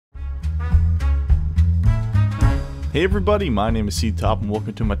Hey everybody, my name is Ctop and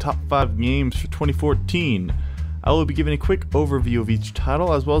welcome to my top 5 games for 2014. I will be giving a quick overview of each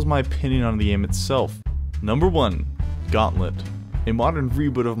title as well as my opinion on the game itself. Number 1. Gauntlet. A modern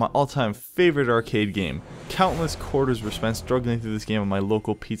reboot of my all-time favorite arcade game. Countless quarters were spent struggling through this game at my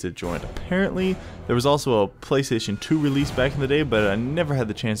local pizza joint. Apparently, there was also a PlayStation 2 release back in the day, but I never had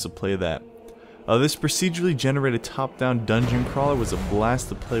the chance to play that. This procedurally generated top-down dungeon crawler was a blast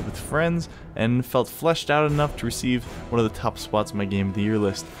to play with friends and felt fleshed out enough to receive one of the top spots on my Game of the Year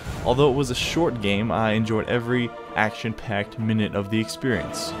list. Although it was a short game, I enjoyed every action-packed minute of the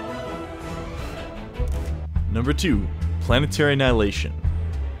experience. Number 2. Planetary Annihilation.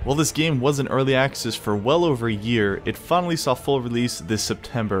 While this game was in early access for well over a year, it finally saw full release this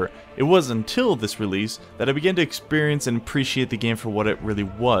September. It was until this release that I began to experience and appreciate the game for what it really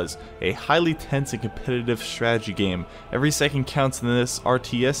was, a highly tense and competitive strategy game. Every second counts in this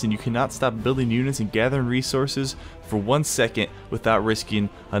RTS and you cannot stop building units and gathering resources for 1 second without risking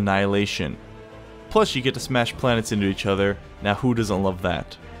annihilation. Plus you get to smash planets into each other. Now who doesn't love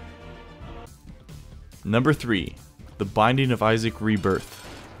that? Number 3. The Binding of Isaac Rebirth.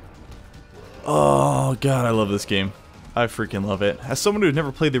 Oh god, I love this game. I freaking love it. As someone who had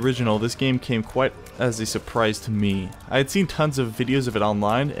never played the original, this game came quite as a surprise to me. I had seen tons of videos of it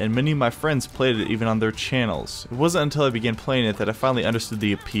online, and many of my friends played it even on their channels. It wasn't until I began playing it that I finally understood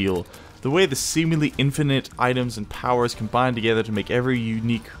the appeal. The way the seemingly infinite items and powers combine together to make every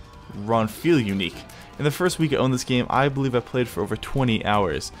unique run feel unique. In the first week I owned this game, I believe I played for over 20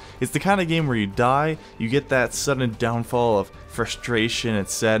 hours. It's the kind of game where you die, you get that sudden downfall of frustration and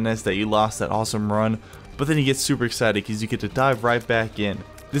sadness that you lost that awesome run, but then you get super excited because you get to dive right back in.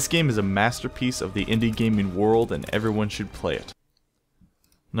 This game is a masterpiece of the indie gaming world and everyone should play it.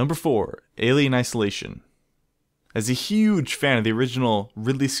 Number 4. Alien Isolation. As a huge fan of the original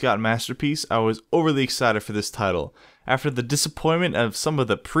Ridley Scott masterpiece, I was overly excited for this title. After the disappointment of some of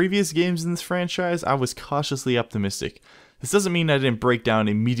the previous games in this franchise, I was cautiously optimistic. This doesn't mean I didn't break down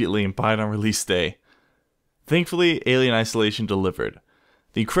immediately and buy it on release day. Thankfully, Alien Isolation delivered.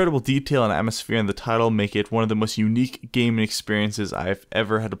 The incredible detail and atmosphere in the title make it one of the most unique gaming experiences I've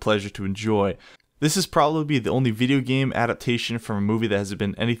ever had the pleasure to enjoy. This is probably the only video game adaptation from a movie that has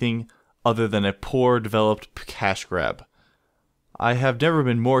been anything other than a poor developed cash grab. I have never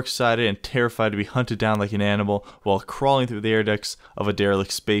been more excited and terrified to be hunted down like an animal while crawling through the air ducts of a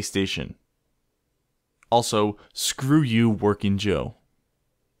derelict space station. Also, screw you, Working Joe.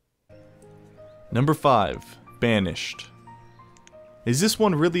 Number 5. Banished. Is this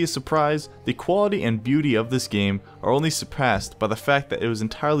one really a surprise? The quality and beauty of this game are only surpassed by the fact that it was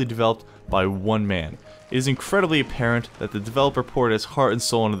entirely developed by one man. It is incredibly apparent that the developer poured his heart and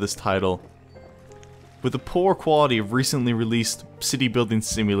soul into this title. With the poor quality of recently released city building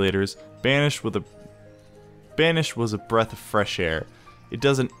simulators, Banished was a breath of fresh air. It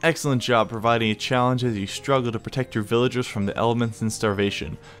does an excellent job providing a challenge as you struggle to protect your villagers from the elements and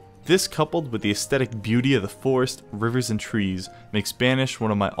starvation. This, coupled with the aesthetic beauty of the forest, rivers, and trees, makes Banished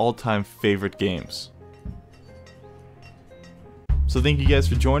one of my all-time favorite games. So thank you guys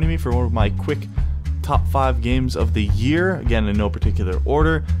for joining me for one of my quick top 5 games of the year. Again, in no particular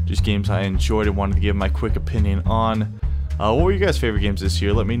order, just games I enjoyed and wanted to give my quick opinion on. What were your guys' favorite games this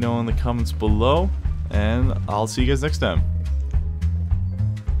year? Let me know in the comments below, and I'll see you guys next time.